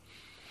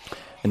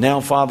And now,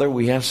 Father,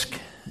 we ask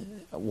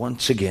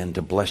once again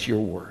to bless your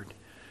word.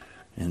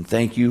 And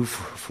thank you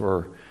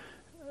for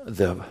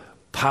the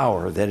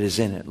power that is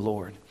in it,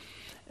 Lord,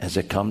 as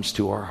it comes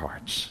to our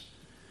hearts.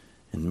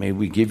 And may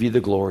we give you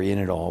the glory in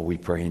it all, we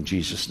pray in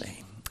Jesus'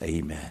 name.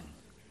 Amen.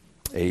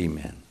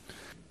 Amen.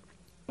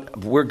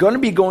 We're going to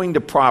be going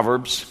to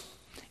Proverbs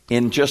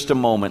in just a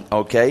moment,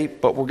 okay?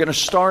 But we're going to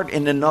start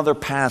in another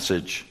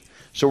passage.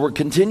 So we're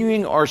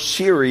continuing our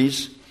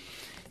series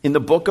in the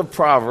book of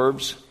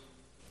Proverbs.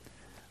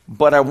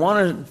 But I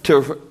wanted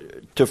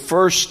to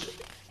first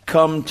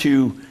come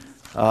to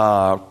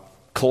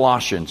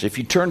Colossians. If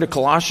you turn to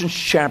Colossians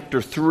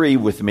chapter 3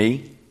 with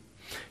me,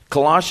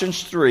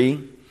 Colossians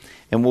 3,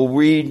 and we'll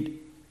read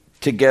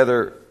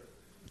together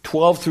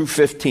 12 through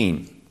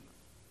 15.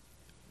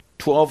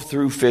 12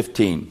 through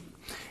 15.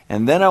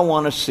 And then I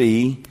want to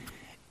see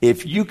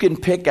if you can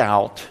pick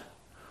out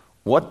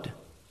what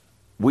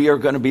we are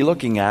going to be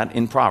looking at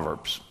in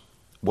Proverbs.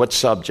 What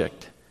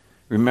subject?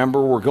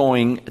 Remember, we're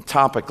going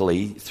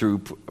topically through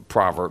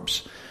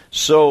Proverbs.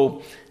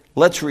 So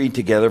let's read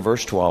together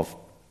verse 12.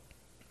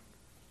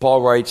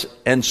 Paul writes,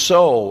 "And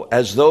so,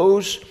 as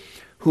those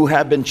who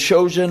have been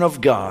chosen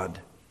of God,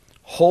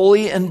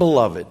 holy and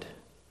beloved,"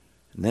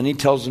 and then he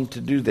tells them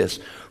to do this,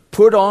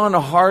 "put on a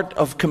heart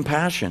of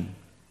compassion,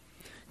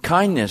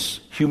 kindness,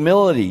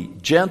 humility,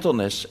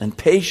 gentleness, and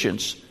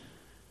patience,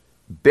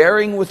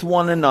 bearing with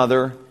one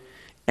another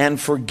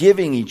and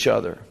forgiving each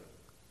other.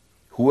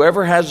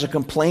 Whoever has a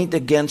complaint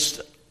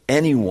against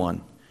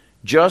anyone,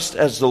 just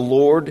as the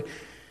Lord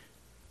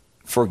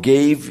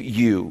forgave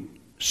you,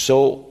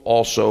 so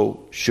also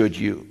should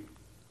you.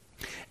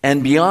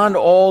 And beyond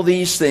all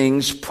these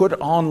things, put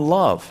on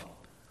love,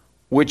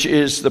 which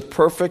is the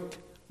perfect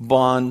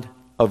bond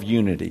of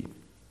unity.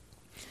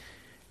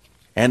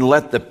 And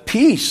let the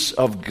peace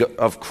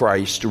of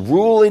Christ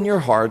rule in your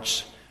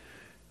hearts,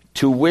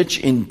 to which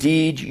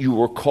indeed you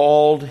were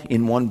called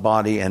in one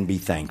body, and be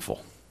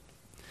thankful."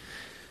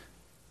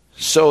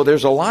 So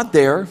there's a lot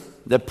there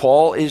that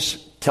Paul is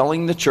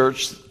telling the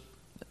church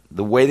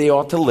the way they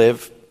ought to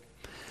live.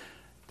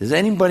 Does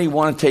anybody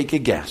want to take a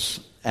guess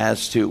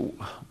as to,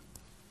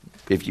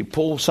 if you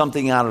pull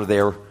something out of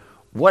there,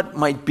 what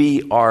might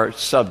be our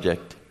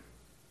subject?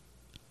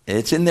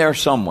 It's in there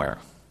somewhere.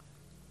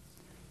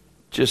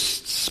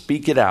 Just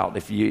speak it out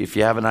if you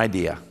have an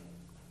idea.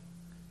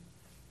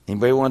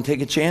 Anybody want to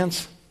take a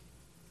chance?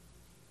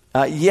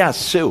 Yes,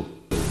 Sue.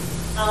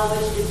 How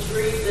we should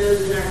treat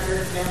those in our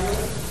church family.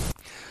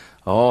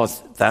 Oh,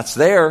 that's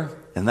there,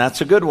 and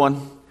that's a good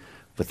one.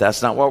 But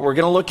that's not what we're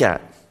going to look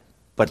at.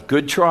 But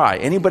good try.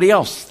 Anybody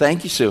else?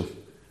 Thank you, Sue.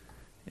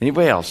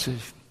 Anybody else?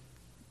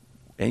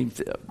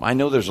 I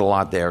know there's a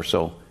lot there,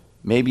 so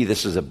maybe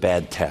this is a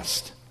bad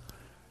test.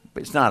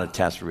 But it's not a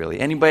test, really.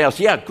 Anybody else?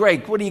 Yeah,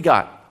 Greg, what do you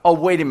got? Oh,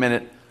 wait a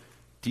minute.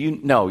 Do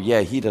you know?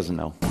 Yeah, he doesn't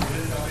know.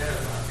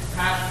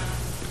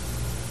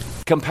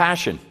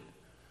 Compassion.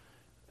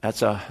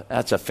 That's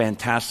a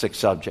fantastic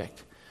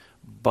subject.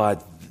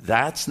 But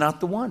that's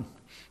not the one.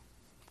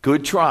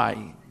 Good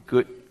try.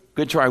 Good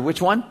try. Which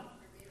one?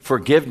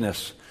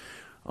 Forgiveness.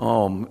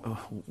 Oh,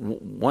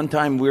 one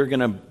time we're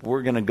gonna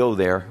go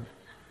there.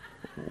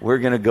 We're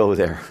gonna go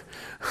there.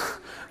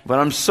 But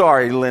I'm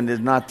sorry, Linda,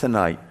 not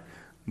tonight.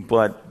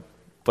 But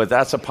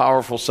that's a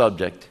powerful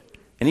subject.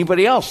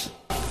 Anybody else?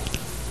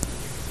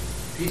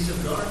 Peace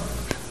of God.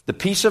 The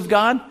peace of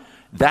God?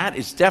 That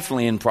is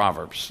definitely in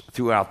Proverbs,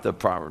 throughout the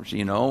Proverbs,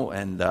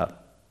 and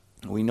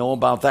we know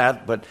about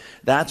that, but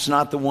that's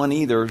not the one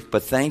either.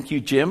 But thank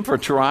you, Jim, for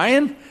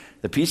trying.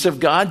 The peace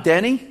of God.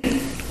 Denny?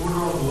 Put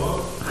on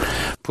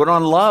love. Put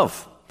on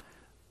love.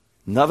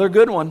 Another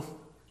good one.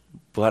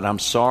 But I'm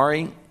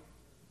sorry.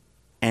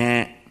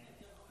 That's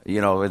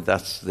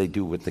they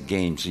do with the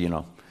games,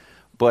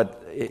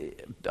 But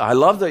I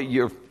love that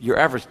your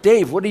average.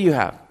 Dave, what do you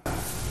have?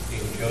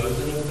 Being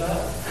chosen of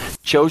God.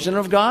 Chosen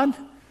of God?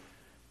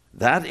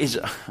 That is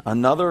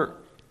another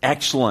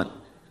excellent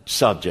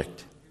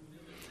subject.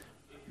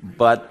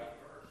 But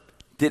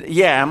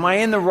am I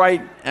in the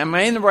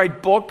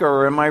right book,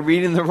 or am I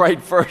reading the right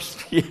verse?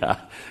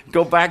 Yeah.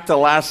 Go back to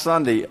last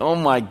Sunday. Oh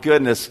my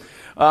goodness.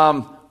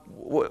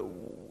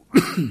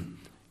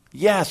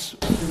 Yes.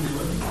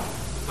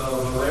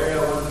 Larry, I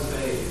want to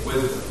say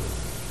wisdom.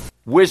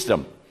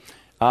 Wisdom.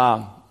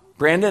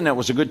 Brandon, that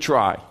was a good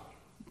try.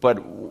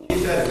 But He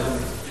said it.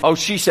 oh,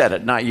 she said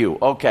it, not you.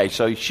 Okay,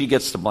 so she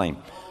gets the blame.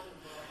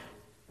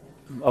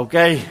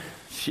 Okay,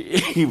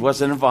 he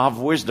wasn't involved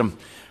with wisdom.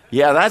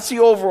 Yeah, that's the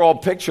overall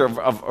picture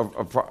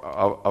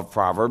of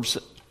Proverbs.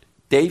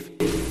 Dave?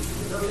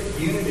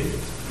 Unity.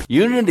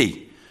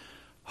 Unity.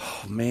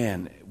 Oh,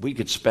 man, we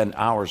could spend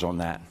hours on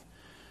that,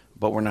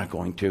 but we're not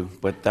going to.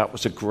 But that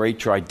was a great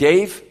try.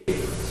 Dave?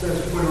 It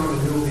says put on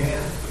a new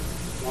man.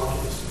 Walk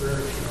in the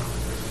Spirit.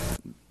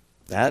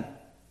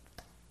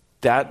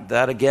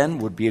 That again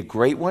would be a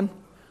great one.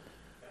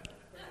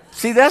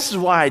 See, this is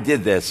why I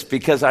did this,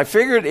 because I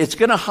figured it's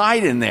going to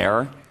hide in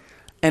there,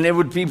 and it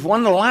would be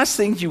one of the last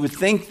things you would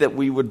think that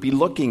we would be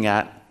looking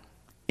at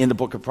in the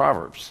book of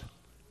Proverbs.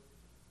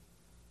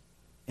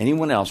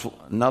 Anyone else?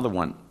 Another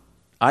one.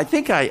 I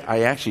think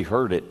I actually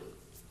heard it.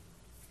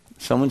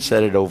 Someone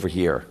said it over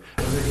here.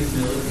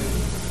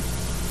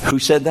 Who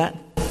said that?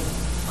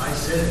 I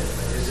said it,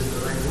 but is it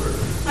the right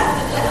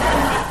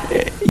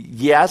word?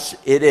 Yes,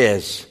 it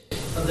is.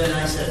 But then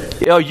I said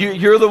it. Oh,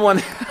 you're the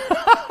one.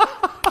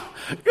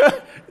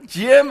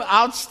 Jim,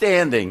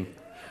 outstanding.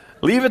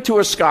 Leave it to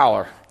a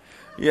scholar.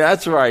 Yeah,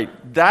 that's right.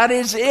 That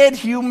is it,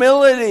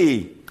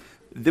 humility.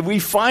 We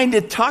find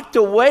it tucked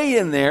away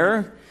in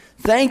there.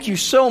 Thank you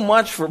so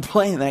much for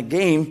playing that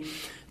game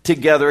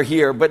together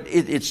here. But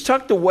it's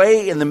tucked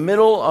away in the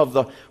middle of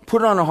the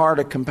put on a heart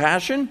of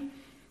compassion,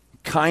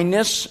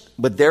 kindness,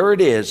 but there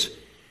it is,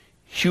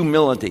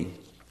 humility.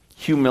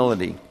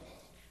 Humility.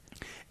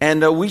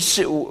 And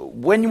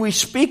when we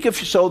speak of,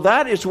 so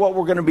that is what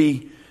we're going to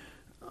be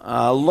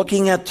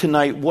looking at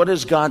tonight. What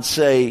does God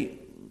say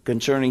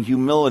concerning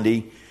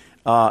humility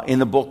in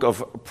the book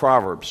of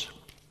Proverbs?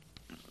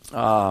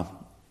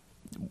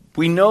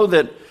 We know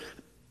that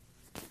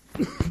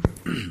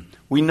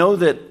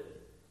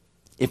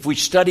if we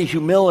study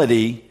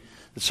humility,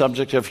 the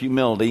subject of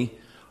humility,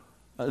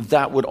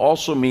 that would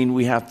also mean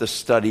we have to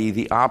study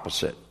the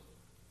opposite.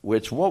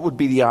 What would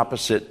be the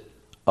opposite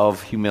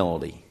of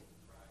humility?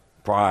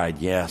 Pride,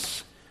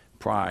 yes,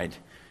 pride.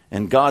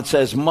 And God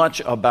says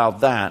much about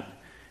that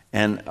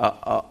and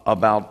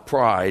about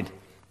pride.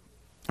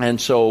 And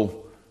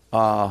so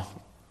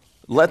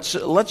let's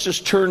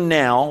just turn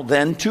now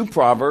then to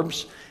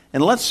Proverbs,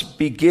 and let's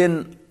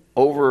begin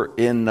over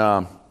in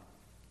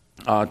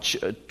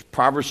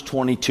Proverbs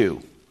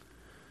 22.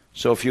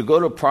 So if you go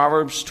to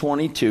Proverbs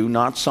 22,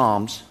 not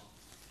Psalms,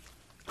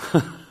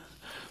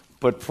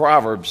 but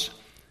Proverbs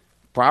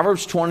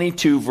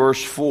 22,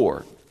 verse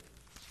 4.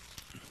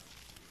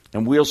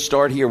 And we'll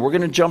start here. We're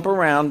going to jump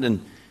around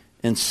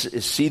and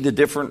see the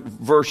different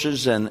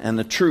verses and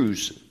the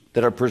truths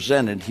that are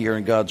presented here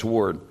in God's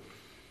Word.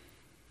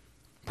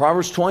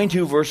 Proverbs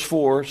 22, verse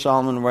 4,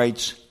 Solomon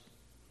writes,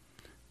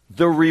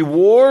 "The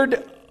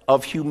reward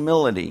of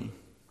humility,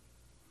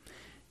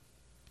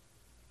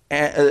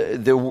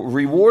 and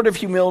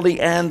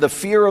the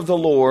fear of the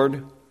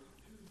Lord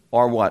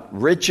are what?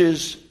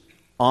 Riches,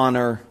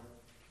 honor,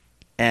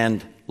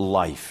 and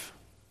life."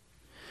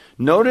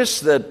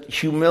 Notice that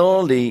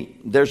humility,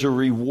 there's a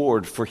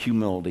reward for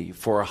humility,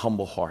 for a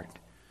humble heart.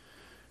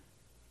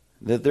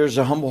 That there's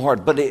a humble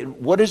heart. But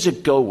what does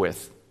it go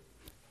with?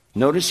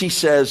 Notice he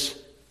says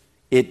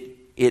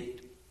it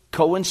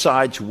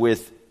coincides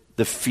with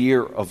the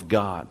fear of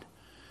God.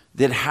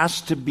 That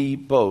has to be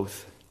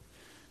both.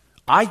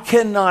 I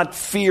cannot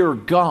fear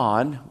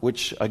God,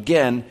 which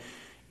again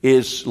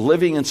is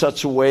living in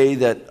such a way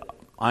that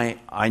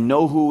I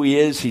know who He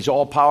is. He's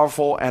all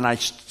powerful, and I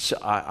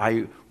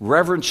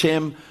reverence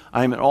Him.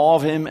 I'm in awe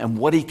of Him and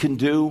what He can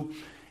do.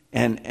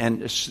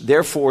 And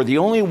therefore, the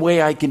only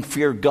way I can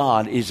fear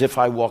God is if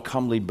I walk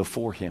humbly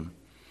before Him.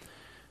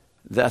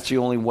 That's the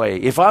only way.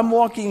 If I'm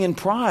walking in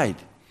pride,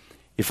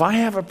 if I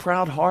have a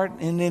proud heart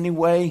in any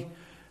way,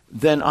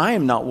 then I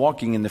am not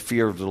walking in the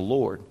fear of the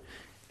Lord.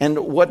 And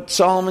what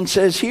Solomon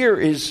says here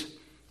is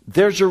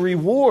there's a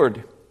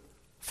reward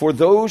for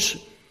those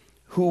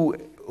who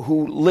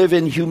live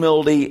in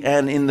humility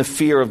and in the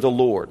fear of the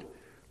Lord.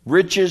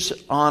 Riches,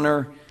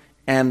 honor,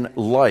 and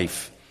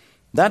life.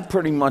 That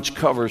pretty much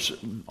covers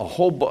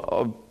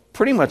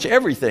pretty much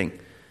everything.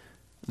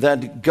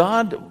 That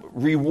God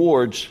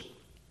rewards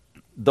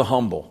the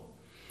humble.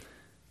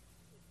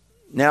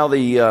 Now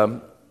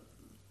the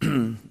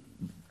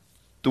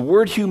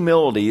word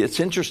humility, it's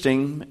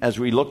interesting as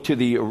we look to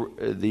the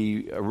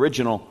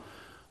original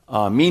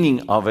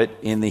meaning of it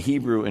in the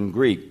Hebrew and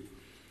Greek.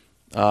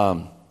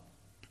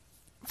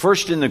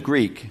 First in the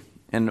Greek,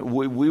 and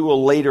we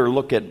will later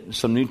look at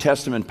some New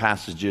Testament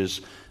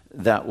passages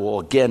that will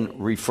again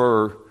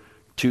refer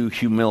to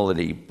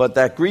humility. But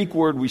that Greek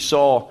word we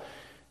saw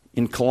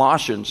in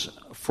Colossians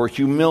for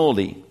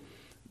humility,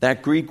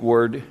 that Greek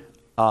word,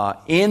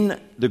 in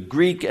the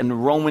Greek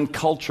and Roman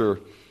culture,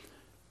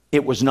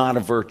 it was not a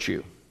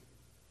virtue.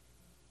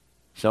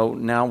 So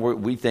now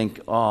we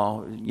think,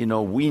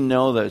 we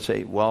know that,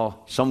 say,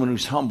 well, someone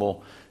who's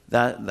humble,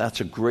 that's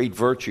a great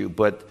virtue.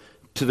 But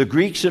to the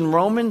Greeks and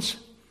Romans,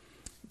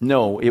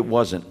 no, it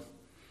wasn't.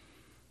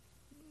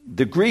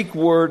 The Greek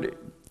word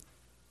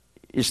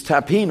is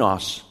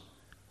tapinos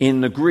in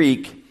the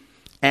Greek,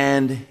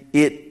 and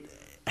it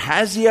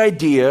has the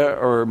idea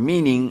or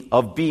meaning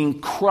of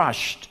being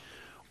crushed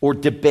or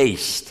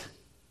debased.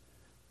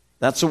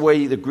 That's the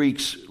way the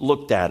Greeks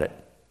looked at it,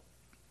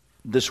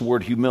 this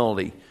word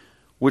humility,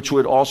 which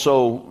would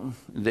also,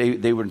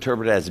 they would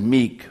interpret it as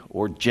meek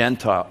or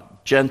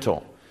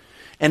gentle.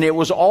 And it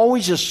was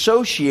always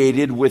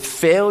associated with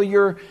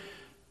failure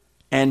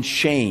and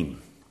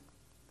shame.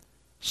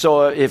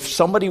 So if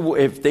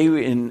they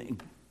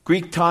in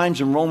Greek times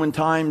and Roman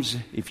times,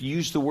 if you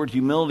use the word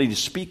humility to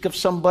speak of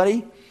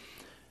somebody,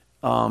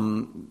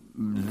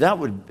 that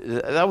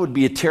would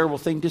be a terrible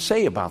thing to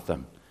say about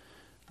them,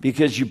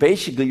 because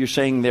you're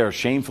saying they're a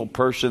shameful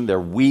person, they're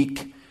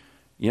weak,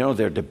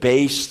 they're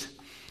debased,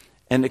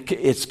 and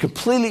it's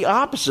completely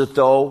opposite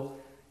though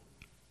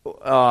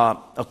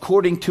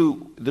according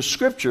to the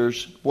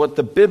Scriptures, what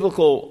the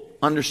biblical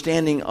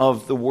understanding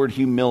of the word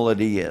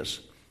humility is.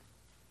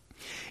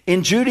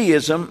 In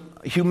Judaism,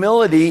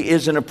 humility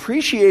is an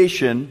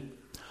appreciation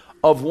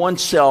of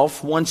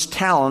oneself, one's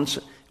talents,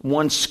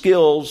 one's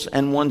skills,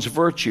 and one's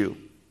virtue.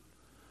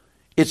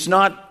 It's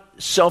not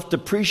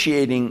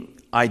self-depreciating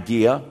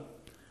idea,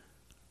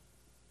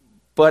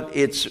 but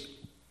it's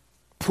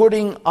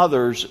putting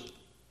others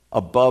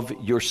above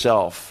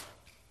yourself.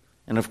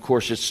 And of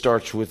course, it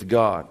starts with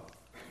God.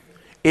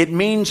 It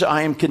means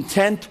I am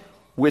content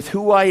with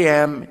who I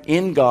am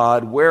in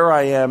God, where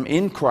I am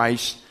in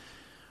Christ,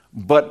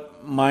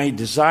 but my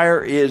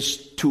desire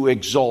is to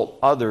exalt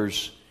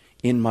others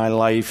in my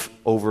life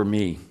over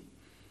me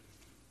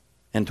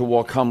and to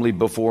walk humbly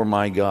before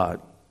my God.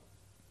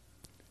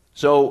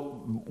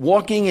 So,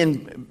 walking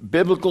in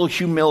biblical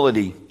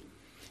humility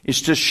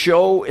is to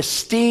show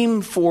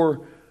esteem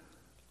for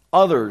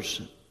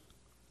others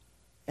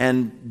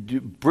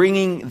and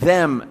bringing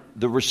them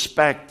the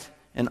respect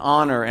and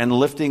honor and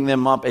lifting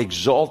them up,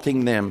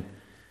 exalting them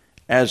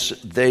as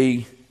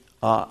they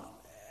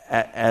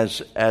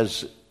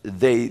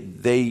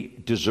they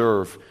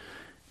deserve.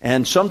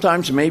 And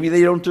sometimes maybe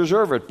they don't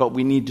deserve it, but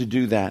we need to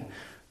do that.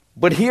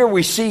 But here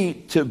we see,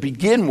 to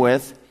begin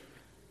with,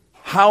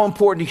 how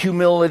important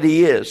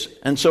humility is.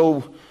 And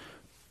so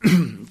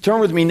turn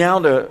with me now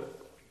to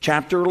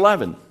chapter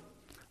 11.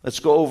 Let's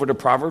go over to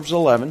Proverbs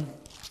 11,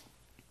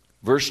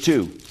 verse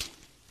 2.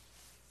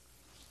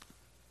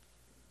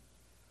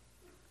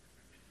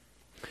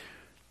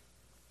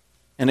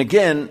 And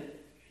again,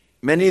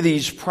 many of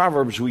these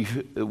proverbs,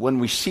 when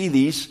we see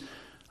these,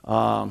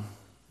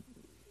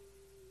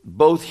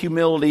 both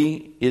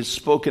humility is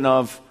spoken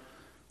of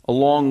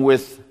along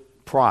with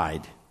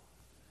pride.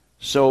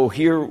 So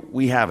here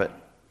we have it.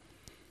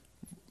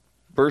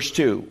 Verse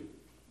 2,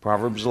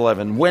 Proverbs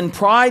 11. When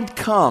pride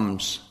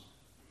comes,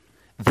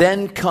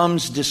 then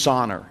comes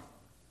dishonor,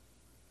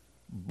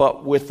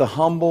 but with the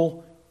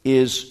humble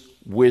is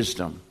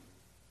wisdom.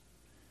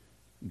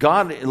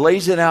 God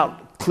lays it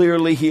out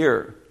clearly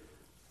here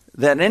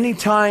that any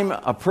time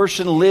a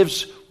person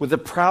lives with a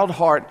proud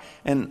heart,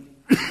 and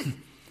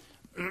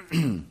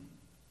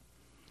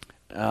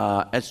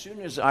as soon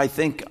as I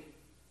think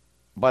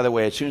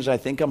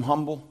I'm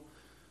humble,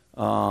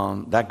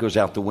 that goes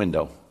out the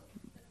window,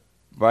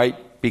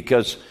 right?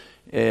 Because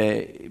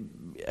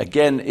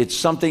again, it's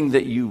something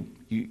that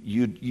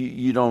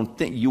you don't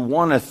think. You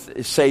want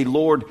to say,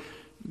 Lord,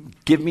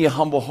 give me a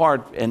humble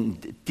heart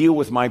and deal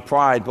with my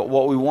pride. But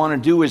what we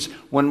want to do is,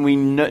 when we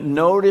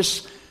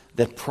notice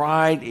that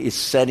pride is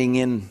setting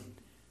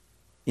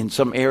in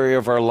some area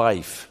of our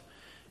life,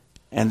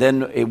 and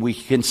then we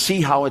can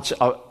see how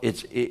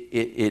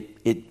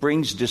it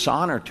brings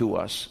dishonor to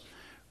us.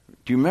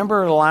 Do you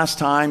remember the last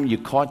time you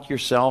caught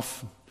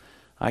yourself?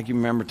 I can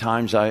remember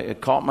times I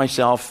caught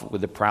myself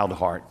with a proud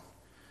heart.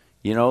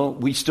 You know,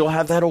 we still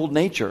have that old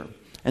nature.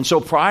 And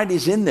so pride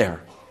is in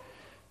there.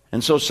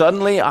 And so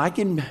suddenly I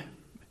can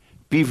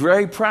be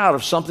very proud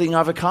of something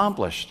I've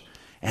accomplished.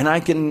 And I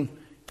can,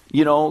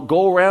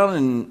 go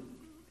around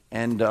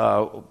and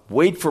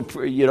wait for,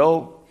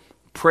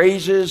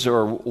 praises,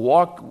 or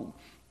walk,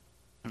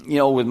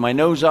 with my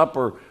nose up,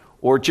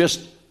 or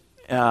just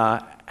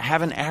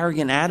have an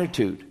arrogant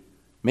attitude.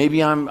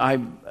 Maybe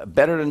I'm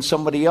better than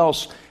somebody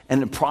else,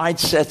 and the pride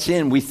sets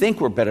in. We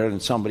think we're better than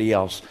somebody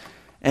else.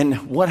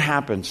 And what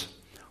happens?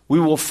 We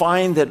will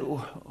find that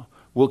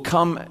will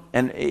come,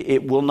 and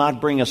it will not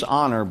bring us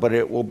honor, but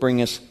it will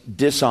bring us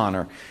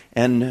dishonor.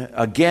 And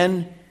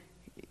again,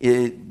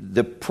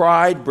 the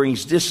pride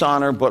brings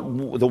dishonor, but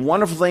the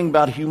wonderful thing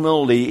about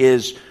humility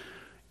is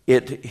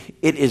it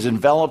is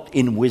enveloped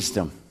in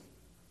wisdom.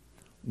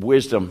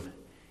 Wisdom.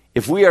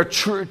 If we are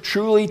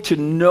truly to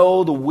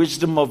know the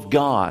wisdom of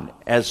God,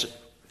 as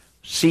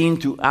seen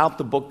throughout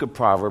the book of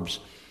Proverbs,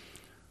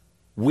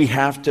 we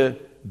have to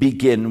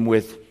begin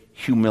with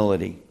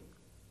humility.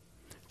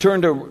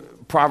 Turn to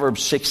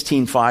Proverbs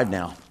 16:5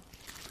 now.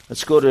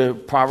 Let's go to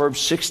Proverbs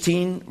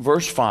 16,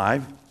 verse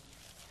 5.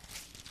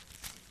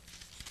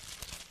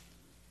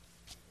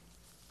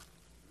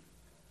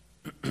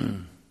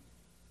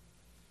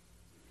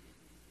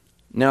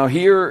 Now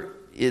here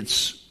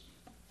it's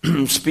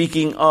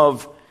speaking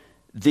of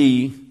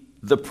the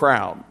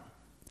proud.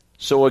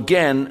 So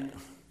again,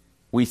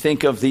 we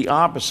think of the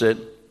opposite.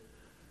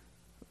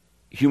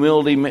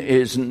 Humility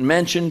isn't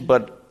mentioned,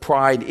 but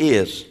pride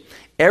is.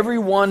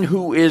 Everyone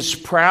who is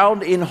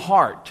proud in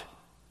heart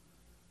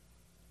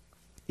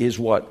is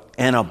what?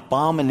 An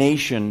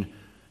abomination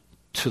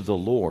to the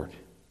Lord.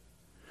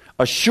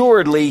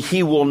 Assuredly,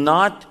 he will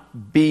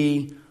not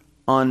be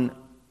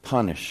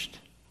unpunished.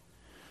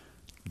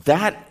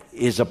 That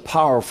is a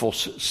powerful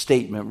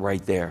statement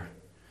right there.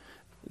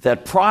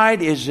 That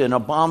pride is an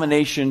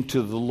abomination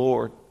to the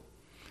Lord.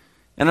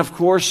 And of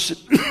course,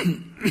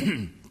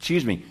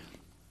 excuse me,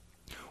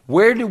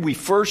 where did we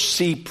first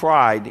see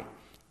pride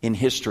in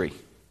history?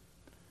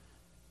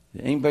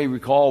 Anybody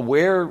recall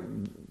where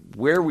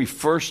we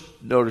first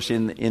notice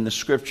in the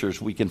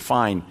Scriptures we can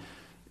find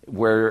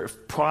where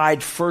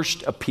pride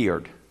first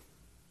appeared?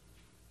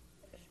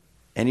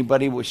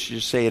 Anybody wish to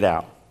say it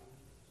out?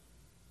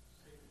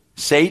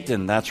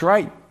 Satan, that's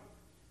right.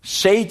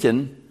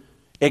 Satan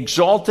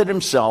exalted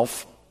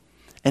himself,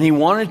 and he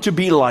wanted to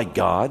be like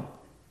God.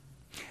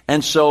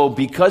 And so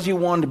because he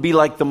wanted to be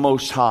like the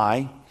Most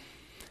High,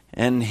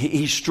 and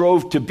he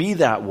strove to be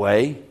that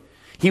way,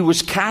 he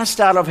was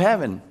cast out of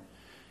heaven.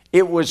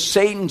 It was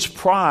Satan's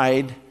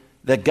pride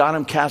that got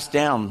him cast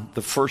down,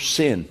 the first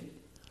sin.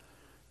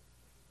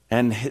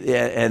 And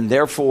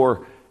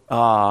therefore,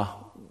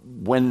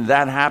 when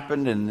that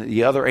happened and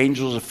the other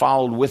angels that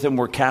followed with him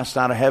were cast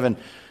out of heaven,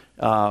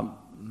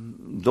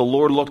 the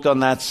Lord looked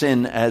on that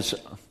sin as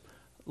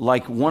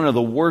like one of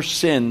the worst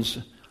sins.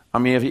 I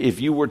mean,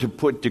 if you were to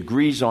put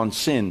degrees on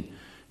sin,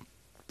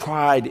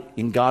 pride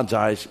in God's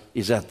eyes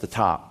is at the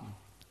top,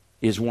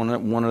 is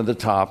one of the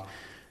top.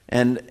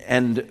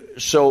 And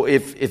so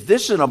if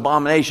this is an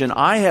abomination,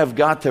 I have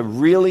got to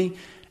really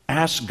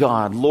ask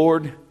God,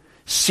 Lord,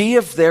 see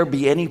if there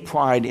be any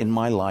pride in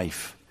my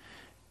life.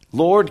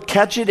 Lord,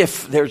 catch it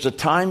if there's a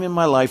time in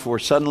my life where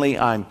suddenly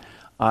I'm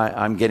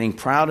getting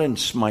proud in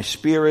my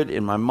spirit,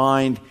 in my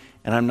mind,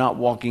 and I'm not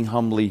walking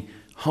humbly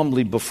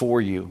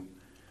before you.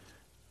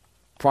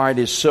 Pride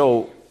is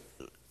such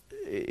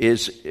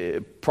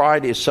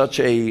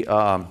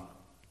a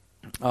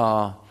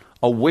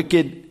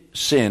wicked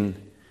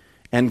sin,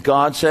 and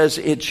God says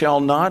it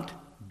shall not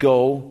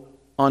go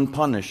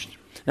unpunished.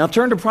 Now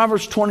turn to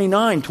Proverbs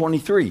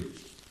 29:23.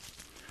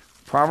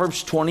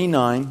 Proverbs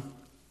 29.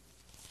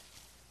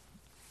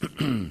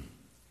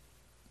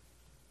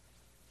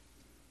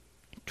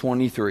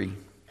 23.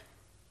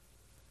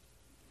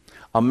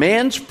 A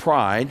man's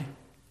pride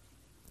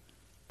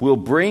will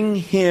bring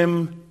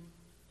him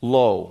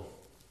low,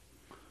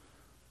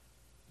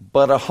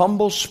 but a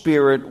humble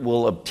spirit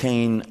will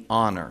obtain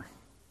honor.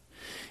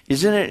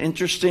 Isn't it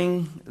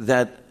interesting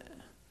that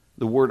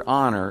the word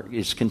honor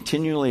is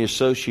continually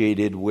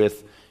associated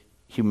with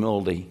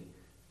humility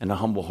and a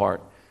humble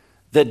heart?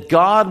 That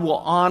God will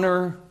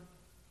honor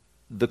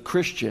the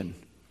Christian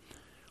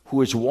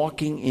who is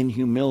walking in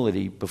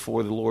humility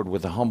before the Lord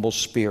with a humble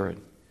spirit.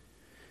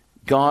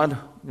 God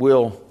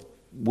will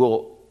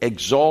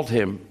exalt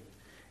him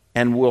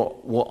and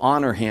will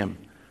honor him.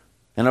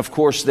 And of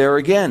course, there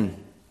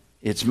again,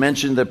 it's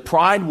mentioned that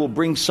pride will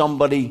bring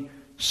somebody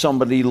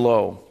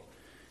low.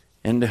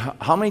 And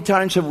how many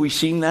times have we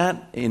seen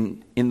that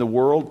in the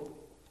world?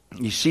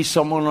 You see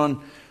someone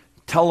on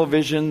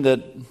television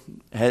that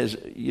has,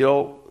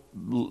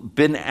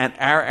 been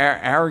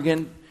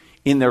arrogant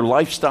in their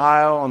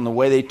lifestyle and the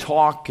way they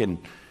talk, and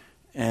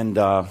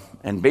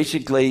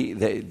basically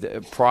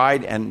the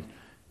pride, and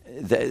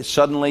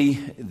suddenly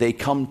they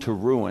come to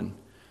ruin,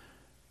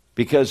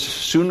 because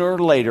sooner or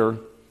later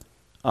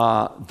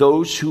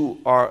those who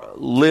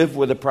live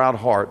with a proud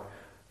heart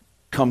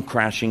come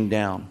crashing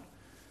down,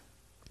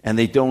 and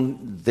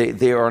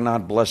they are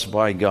not blessed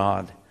by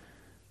God.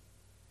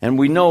 And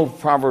we know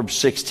Proverbs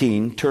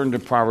 16. Turn to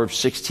Proverbs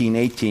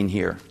 16:18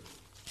 here.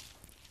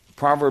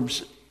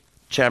 Proverbs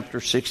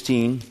chapter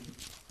 16,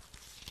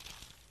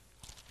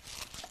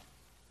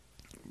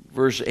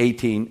 verse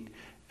 18.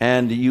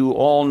 And you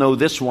all know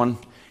this one.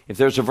 If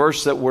there's a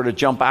verse that were to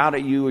jump out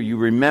at you, or you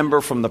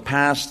remember from the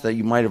past that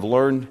you might have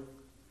learned,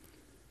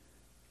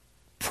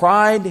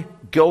 pride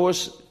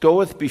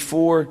goeth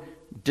before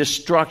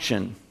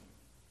destruction,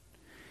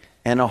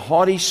 and a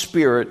haughty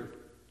spirit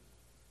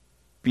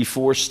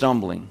before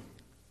stumbling.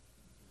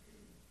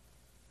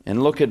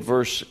 And look at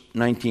verse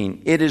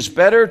 19. It is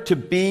better to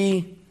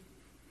be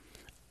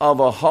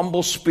of a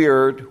humble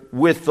spirit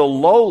with the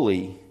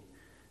lowly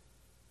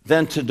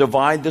than to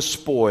divide the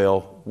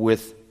spoil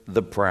with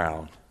the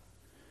proud.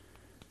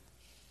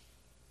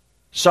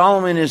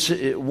 Solomon is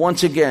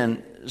once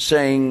again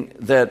saying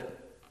that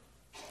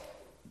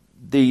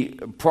the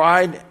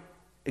pride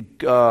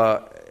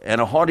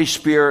and a haughty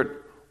spirit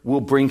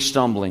will bring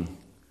stumbling.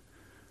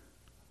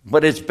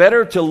 But it's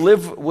better to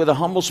live with a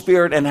humble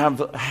spirit and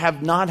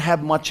have not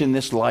have much in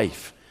this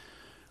life,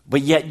 but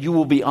yet you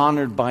will be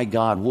honored by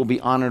God. We'll be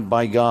honored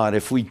by God.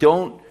 If we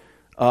don't,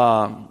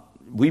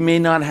 we may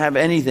not have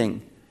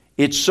anything.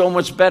 It's so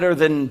much better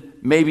than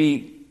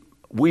maybe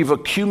we've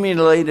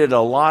accumulated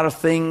a lot of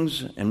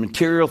things and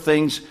material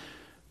things,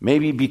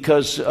 maybe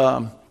because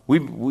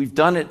we've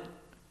done it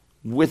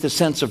with a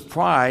sense of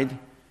pride,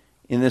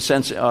 in the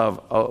sense of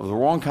the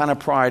wrong kind of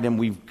pride, and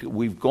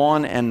we've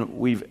gone and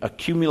we've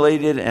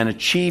accumulated and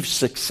achieved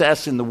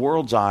success in the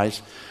world's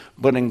eyes,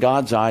 but in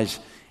God's eyes,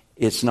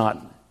 it's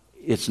not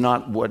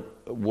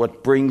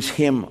what brings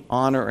him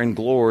honor and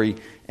glory,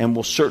 and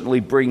will certainly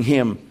bring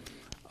him.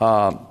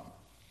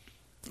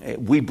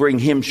 We bring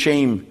him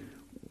shame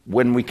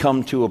when we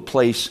come to a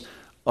place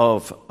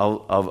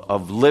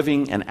of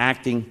living and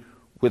acting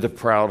with a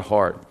proud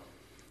heart.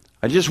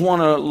 I just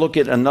want to look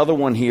at another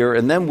one here,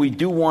 and then we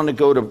do want to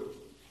go to.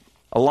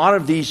 A lot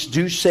of these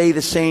do say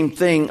the same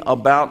thing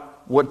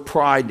about what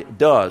pride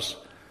does.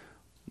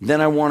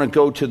 Then I want to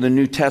go to the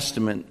New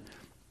Testament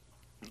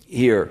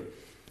here.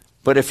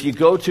 But if you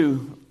go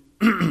to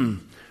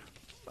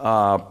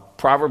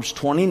Proverbs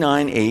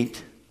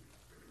 29:8,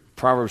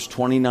 Proverbs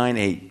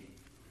 29:8,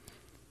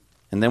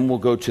 And then we'll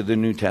go to the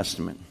New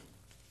Testament.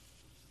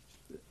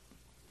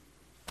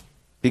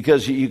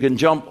 Because we can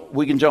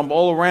jump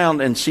all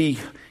around and see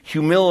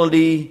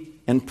humility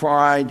and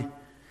pride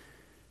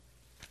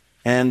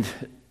and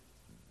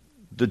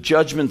the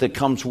judgment that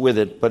comes with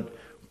it. But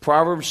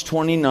Proverbs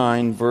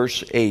 29,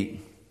 verse 8.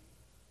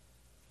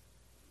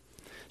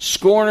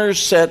 Scorners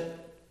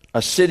set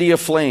a city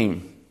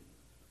aflame,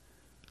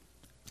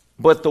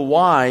 but the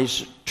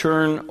wise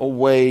turn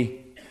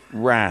away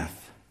wrath.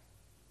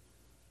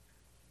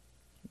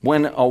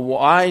 When a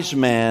wise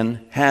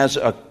man has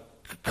a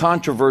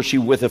controversy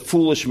with a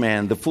foolish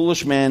man, the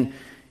foolish man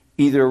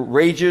either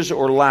rages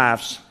or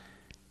laughs,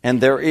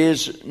 and there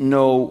is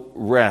no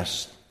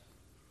rest.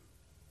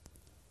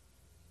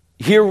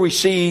 Here we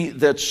see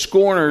that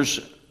scorners,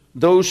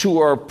 those who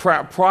are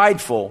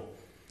prideful,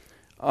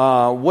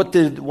 what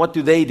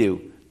do they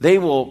do?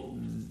 They'll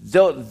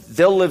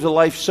live a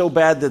life so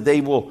bad that they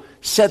will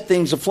set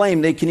things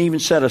aflame. They can even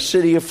set a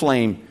city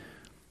aflame.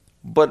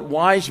 But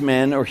wise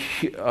men or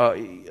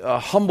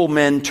humble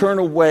men turn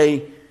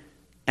away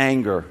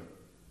anger.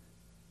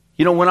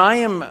 You know, when I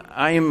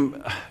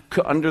am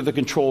under the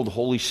control of the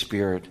Holy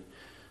Spirit,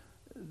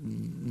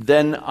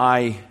 then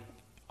I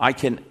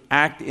can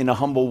act in a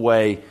humble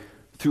way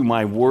through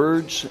my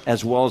words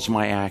as well as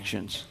my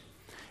actions.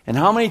 And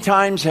how many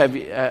times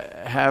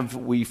have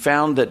we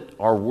found that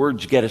our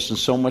words get us in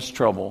so much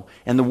trouble?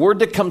 And the word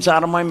that comes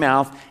out of my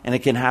mouth, and it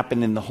can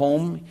happen in the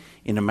home,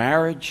 in a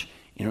marriage,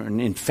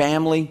 in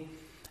family,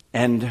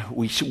 and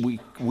we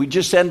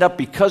just end up,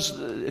 because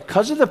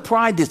of the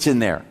pride that's in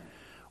there,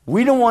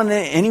 we don't want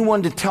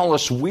anyone to tell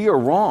us we are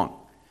wrong.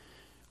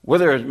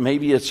 Whether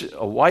maybe it's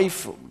a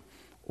wife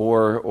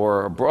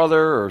or a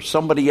brother or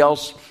somebody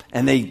else,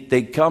 and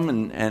they come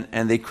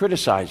and they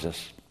criticize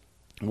us.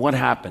 What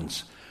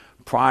happens?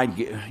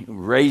 Pride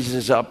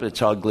raises up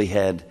its ugly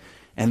head,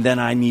 and then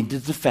I need to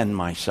defend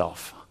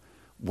myself.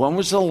 When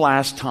was the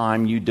last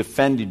time you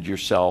defended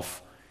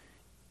yourself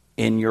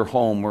in your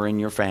home or in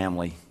your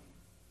family?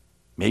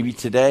 Maybe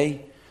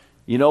today.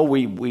 You know,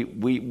 we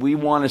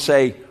want to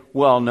say,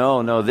 well,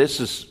 no, this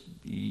is,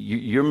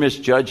 you're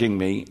misjudging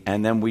me,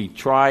 and then we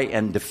try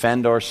and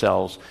defend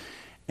ourselves,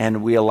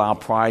 and we allow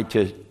pride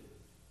to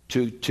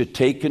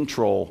take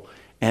control.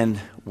 And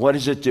what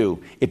does it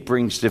do? It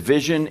brings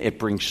division, it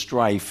brings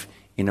strife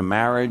in a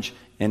marriage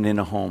and in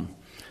a home.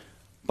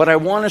 But I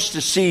want us to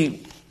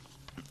see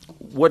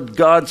what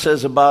God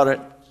says about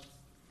it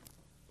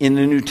in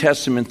the New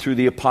Testament through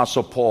the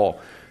Apostle Paul.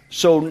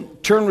 So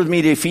turn with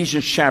me to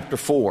Ephesians chapter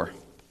 4.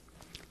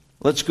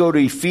 Let's go to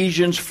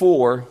Ephesians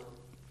 4,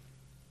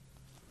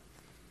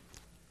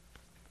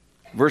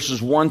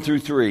 verses 1 through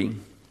 3.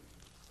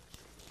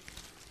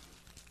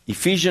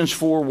 Ephesians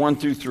 4, 1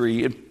 through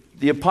 3.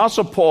 The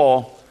Apostle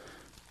Paul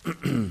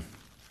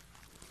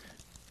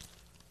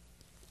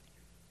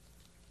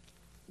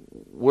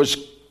was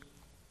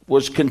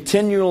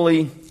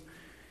continually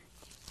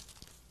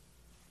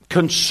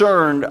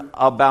concerned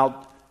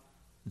about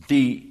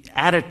the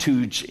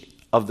attitudes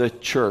of the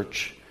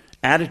church,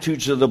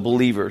 attitudes of the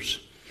believers,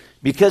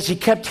 because he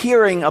kept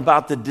hearing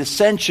about the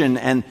dissension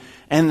and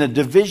the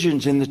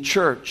divisions in the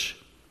church.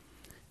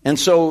 And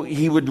so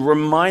he would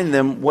remind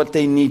them what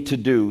they need to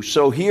do.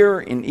 So here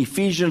in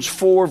Ephesians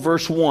 4,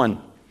 verse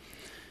 1,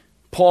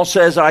 Paul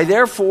says, I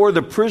therefore,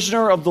 the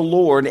prisoner of the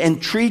Lord,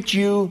 entreat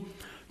you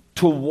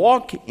to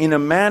walk in a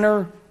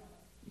manner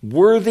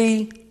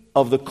worthy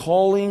of the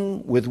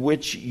calling with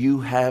which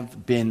you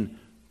have been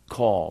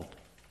called.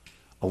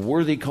 A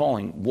worthy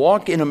calling.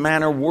 Walk in a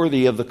manner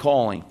worthy of the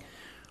calling.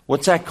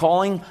 What's that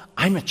calling?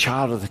 I'm a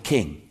child of the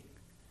King.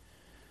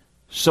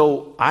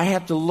 So I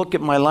have to look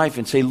at my life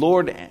and say,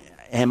 Lord,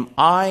 am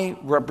I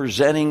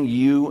representing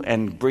you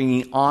and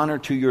bringing honor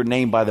to your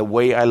name by the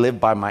way I live,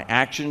 by my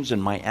actions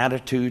and my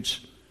attitudes?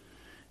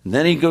 And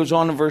then he goes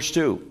on in verse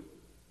 2.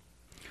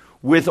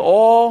 With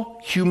all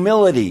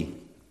humility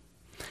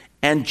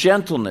and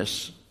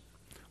gentleness,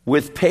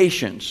 with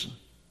patience,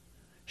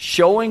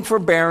 showing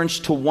forbearance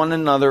to one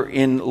another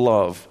in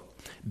love,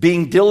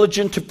 being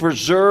diligent to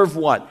preserve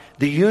what?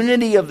 The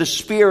unity of the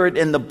Spirit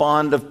in the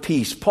bond of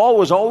peace. Paul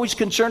was always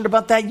concerned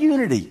about that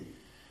unity.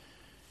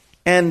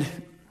 And,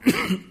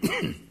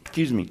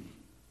 excuse me,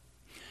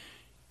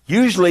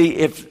 usually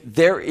if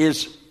there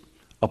is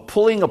a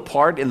pulling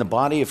apart in the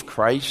body of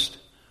Christ,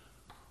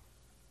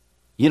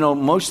 you know,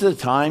 most of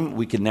the time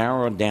we can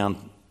narrow it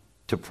down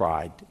to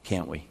pride,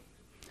 can't we?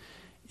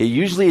 It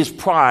usually is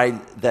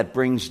pride that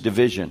brings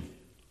division.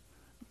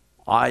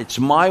 It's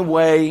my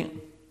way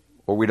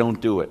or we don't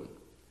do it.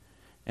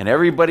 And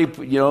everybody,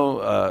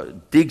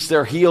 digs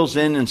their heels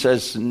in and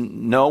says,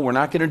 no, we're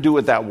not going to do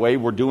it that way.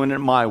 We're doing it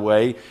my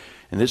way.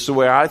 And this is the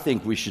way I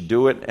think we should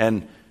do it.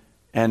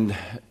 And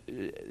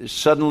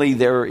suddenly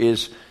there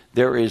is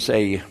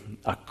a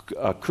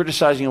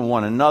criticizing of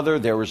one another.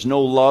 There is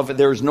no love.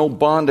 There is no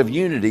bond of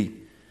unity.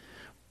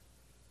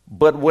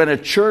 But when a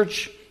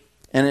church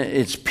and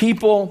its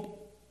people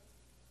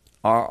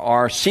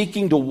are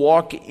seeking to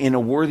walk in a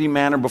worthy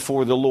manner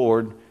before the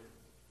Lord,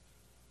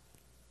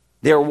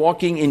 they are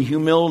walking in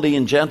humility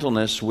and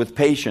gentleness with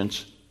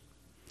patience.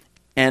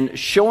 and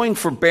showing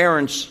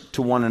forbearance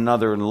to one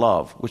another in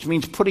love, which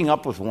means putting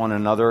up with one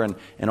another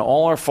and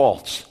all our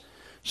faults,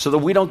 so that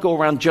we don't go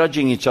around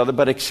judging each other,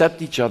 but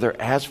accept each other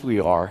as we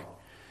are.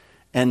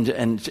 And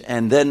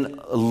then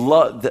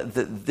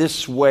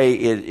this way,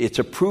 it's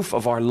a proof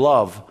of our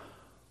love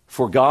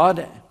for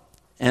God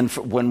and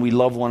when we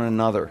love one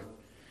another.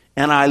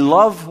 And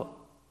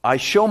I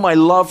show my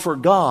love for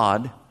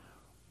God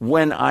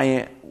when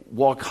I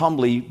walk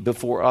humbly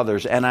before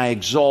others, and I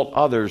exalt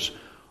others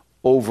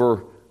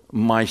over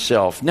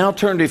myself. Now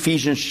turn to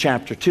Ephesians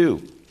chapter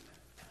 2.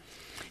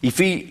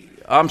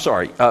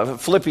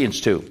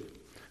 Philippians 2.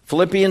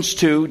 Philippians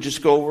 2,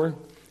 just go over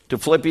to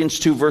Philippians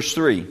 2, verse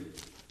 3.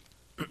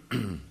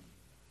 And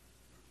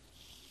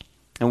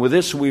with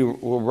this, we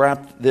will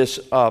wrap this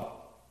up.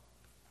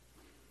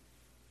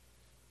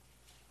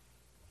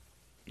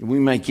 We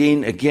might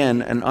gain,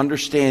 again, an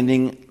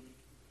understanding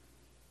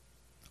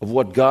of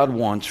what God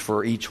wants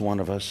for each one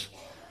of us.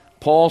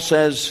 Paul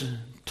says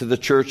to the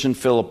church in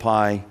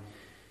Philippi,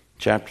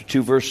 chapter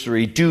 2, verse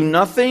 3, "Do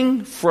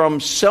nothing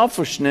from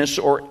selfishness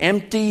or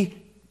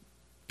empty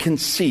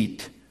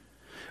conceit,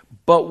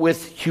 but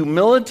with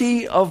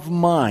humility of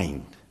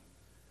mind,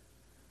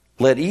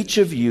 let each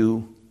of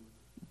you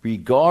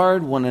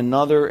regard one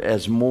another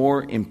as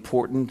more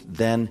important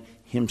than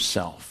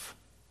himself."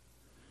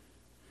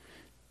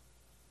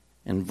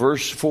 And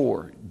verse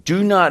 4,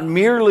 "Do not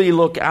merely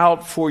look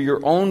out for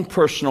your own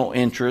personal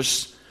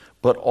interests,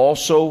 but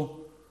also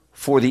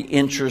for the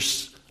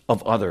interests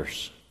of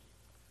others."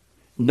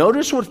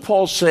 Notice what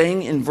Paul's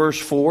saying in verse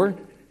 4,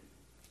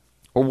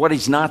 or what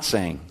he's not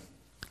saying,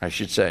 I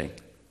should say.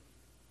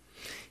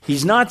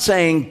 He's not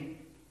saying,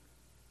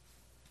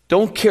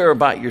 don't care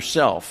about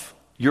yourself,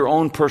 your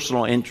own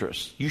personal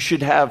interests. You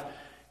should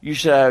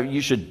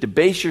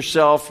debase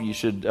yourself. You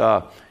should,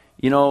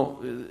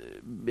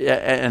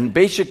 and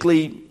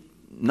basically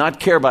not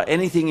care about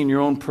anything in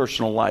your own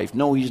personal life.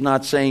 No, he's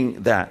not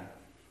saying that.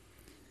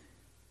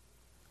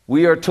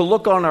 We are to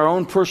look on our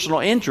own personal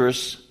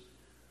interests.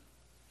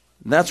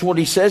 That's what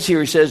he says here.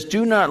 He says,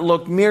 do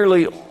not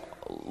merely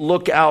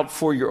look out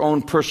for your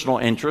own personal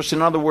interests.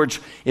 In other words,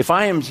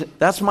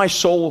 that's my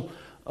sole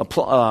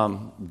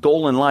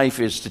goal in life,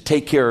 is to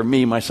take care of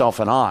me, myself,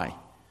 and I.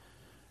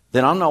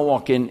 Then I'm not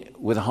walking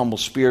with a humble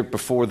spirit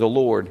before the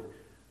Lord.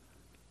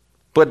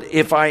 But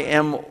if I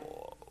am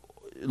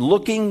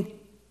looking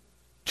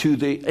to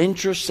the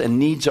interests and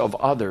needs of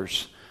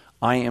others,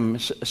 I am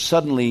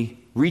suddenly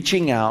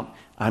reaching out,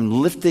 I'm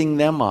lifting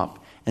them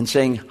up and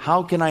saying,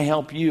 how can I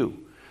help you?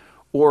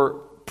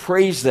 Or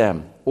praise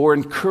them, or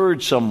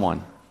encourage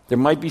someone. There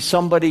might be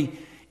somebody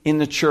in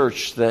the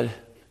church that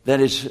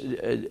is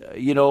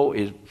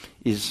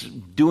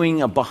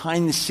doing a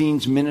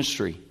behind-the-scenes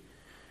ministry,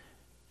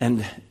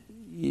 and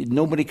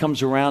nobody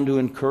comes around to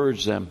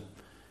encourage them.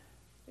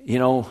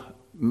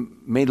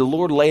 May the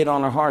Lord lay it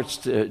on our hearts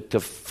to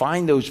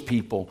find those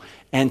people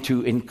and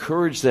to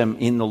encourage them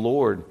in the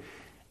Lord,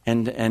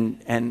 and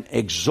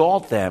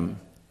exalt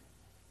them,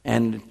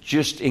 and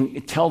just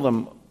tell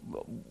them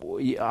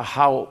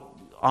how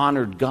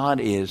honored God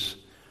is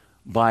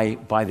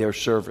by their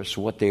service,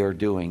 what they are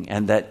doing,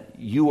 and that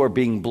you are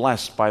being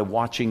blessed by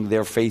watching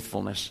their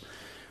faithfulness.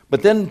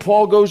 But then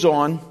Paul goes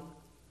on,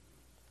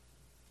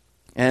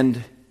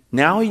 and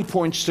now he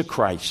points to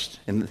Christ,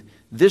 and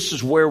this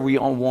is where we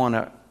all want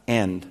to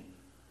end,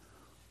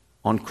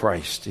 on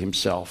Christ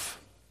himself.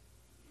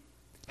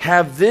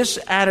 Have this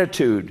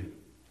attitude,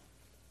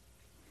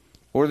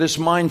 or this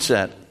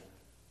mindset,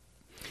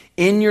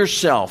 in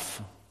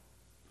yourself,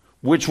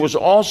 which was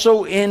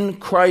also in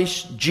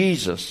Christ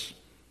Jesus,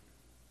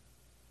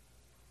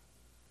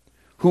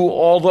 who,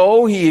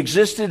 although he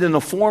existed in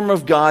the form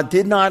of God,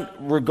 did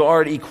not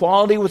regard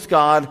equality with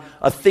God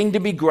a thing to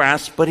be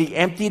grasped, but he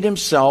emptied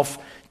himself,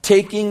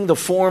 taking the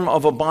form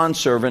of a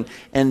bondservant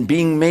and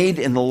being made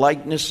in the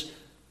likeness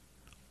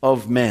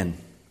of men.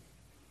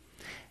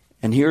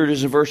 And here it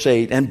is in verse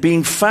 8, and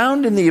being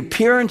found in the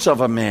appearance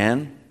of a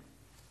man,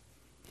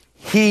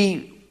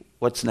 he,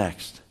 what's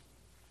next?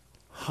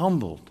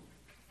 Humbled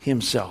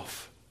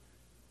himself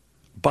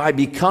by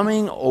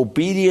becoming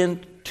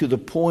obedient to the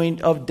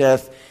point of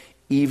death,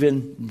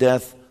 even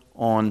death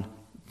on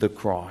the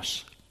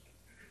cross.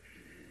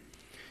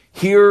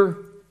 Here,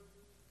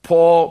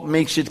 Paul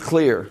makes it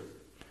clear.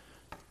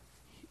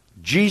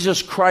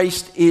 Jesus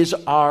Christ is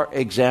our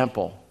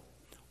example.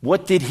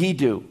 What did he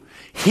do?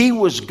 He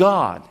was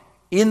God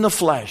in the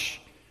flesh.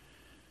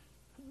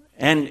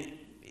 And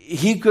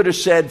he could have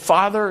said,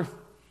 Father,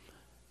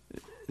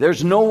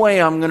 there's no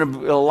way I'm going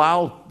to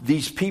allow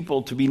these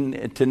people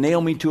to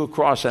nail me to a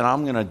cross, and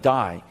I'm going to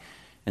die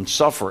and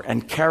suffer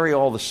and carry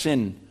all the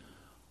sin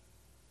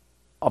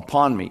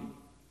upon me.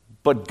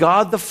 But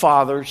God the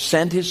Father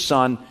sent his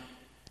Son,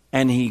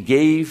 and he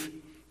gave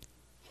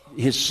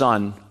his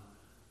Son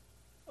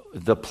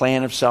the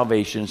plan of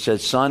salvation, and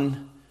said,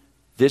 Son,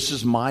 this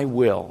is my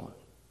will.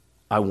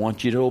 I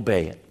want you to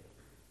obey it.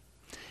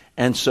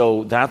 And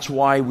so that's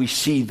why we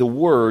see the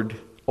word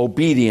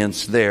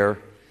obedience there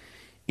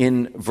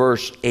in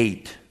verse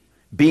 8.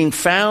 being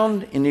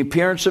found in the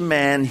appearance of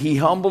man, he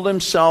humbled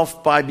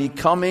himself by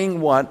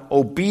becoming what?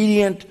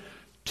 Obedient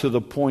to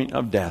the point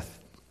of death.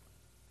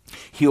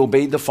 He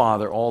obeyed the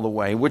Father all the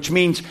way, which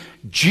means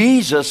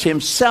Jesus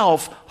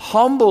himself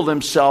humbled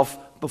himself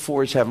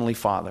before his heavenly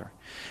Father.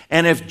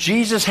 And if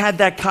Jesus had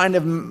that kind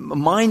of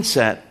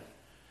mindset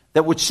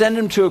that would send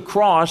him to a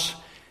cross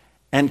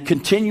and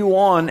continue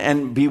on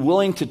and be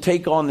willing to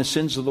take on the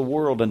sins of the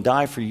world and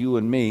die for you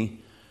and me,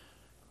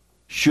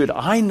 should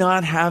I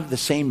not have the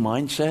same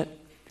mindset?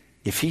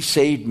 If he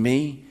saved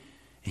me,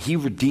 he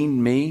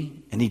redeemed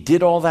me, and he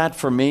did all that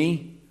for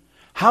me,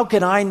 how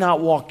can I not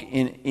walk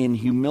in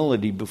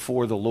humility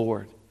before the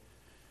Lord,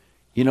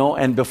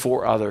 and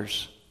before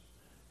others?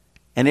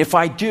 And if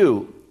I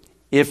do,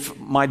 if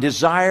my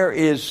desire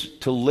is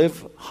to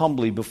live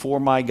humbly before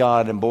my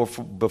God and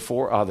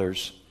before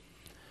others,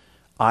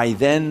 I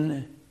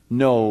then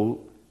know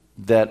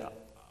that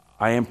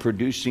I am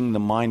producing the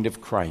mind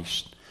of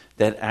Christ,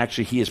 that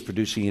actually he is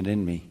producing it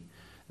in me,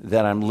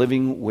 that I'm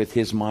living with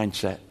his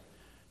mindset,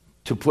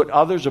 to put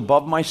others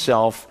above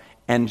myself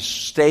and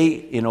stay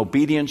in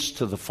obedience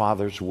to the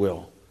Father's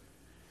will,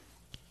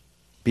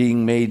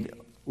 being made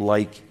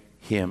like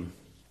him,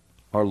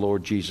 our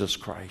Lord Jesus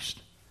Christ.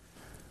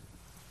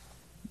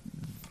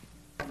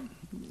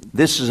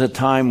 This is a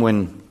time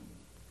when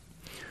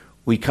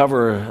we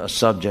cover a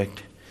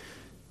subject,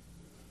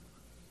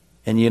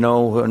 and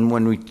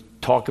when we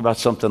talk about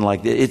something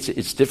like this,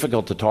 it's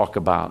difficult to talk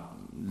about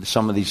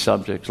some of these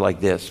subjects like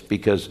this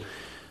because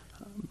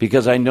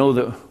I know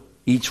that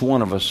each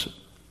one of us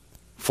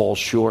falls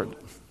short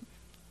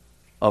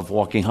of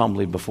walking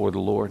humbly before the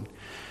Lord.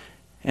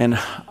 And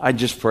I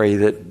just pray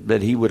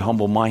that he would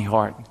humble my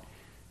heart,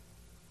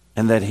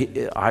 and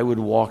that I would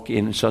walk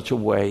in such a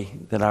way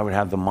that I would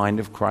have the mind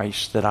of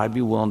Christ, that I'd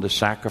be willing to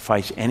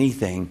sacrifice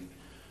anything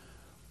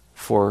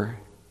for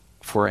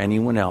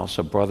anyone else,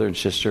 a brother and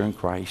sister in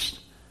Christ,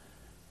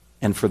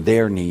 and for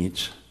their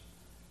needs.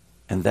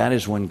 And that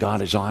is when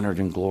God is honored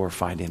and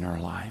glorified in our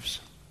lives.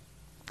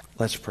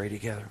 Let's pray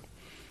together.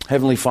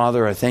 Heavenly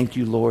Father, I thank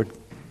you, Lord,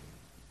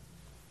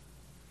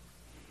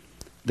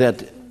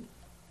 that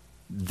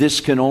this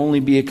can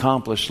only be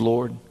accomplished,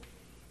 Lord,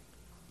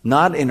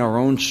 not in our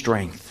own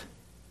strength,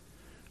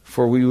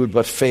 for we would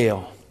but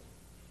fail.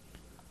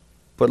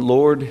 But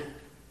Lord,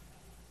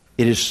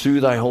 it is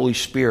through thy Holy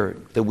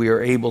Spirit that we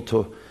are able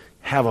to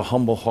have a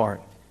humble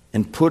heart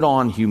and put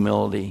on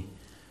humility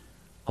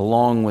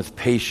along with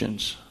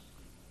patience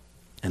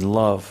and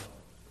love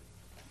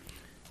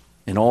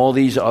and all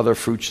these other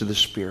fruits of the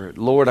Spirit.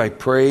 Lord, I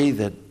pray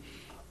that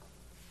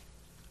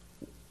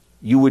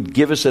you would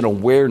give us an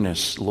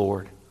awareness,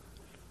 Lord,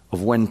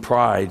 of when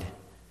pride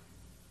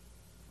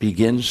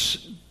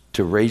begins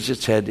to raise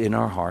its head in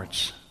our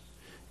hearts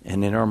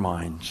and in our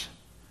minds.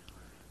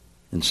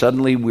 And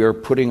suddenly we are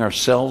putting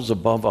ourselves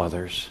above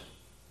others,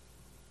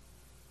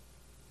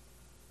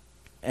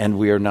 and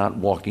we are not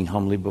walking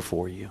humbly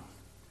before you.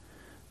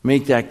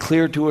 Make that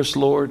clear to us,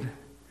 Lord,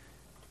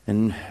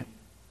 and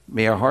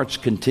may our hearts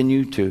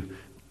continue to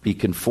be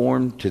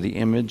conformed to the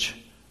image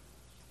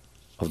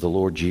of the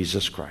Lord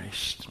Jesus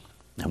Christ.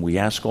 And we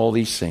ask all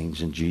these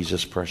things in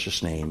Jesus'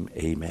 precious name.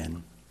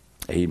 Amen.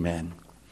 Amen.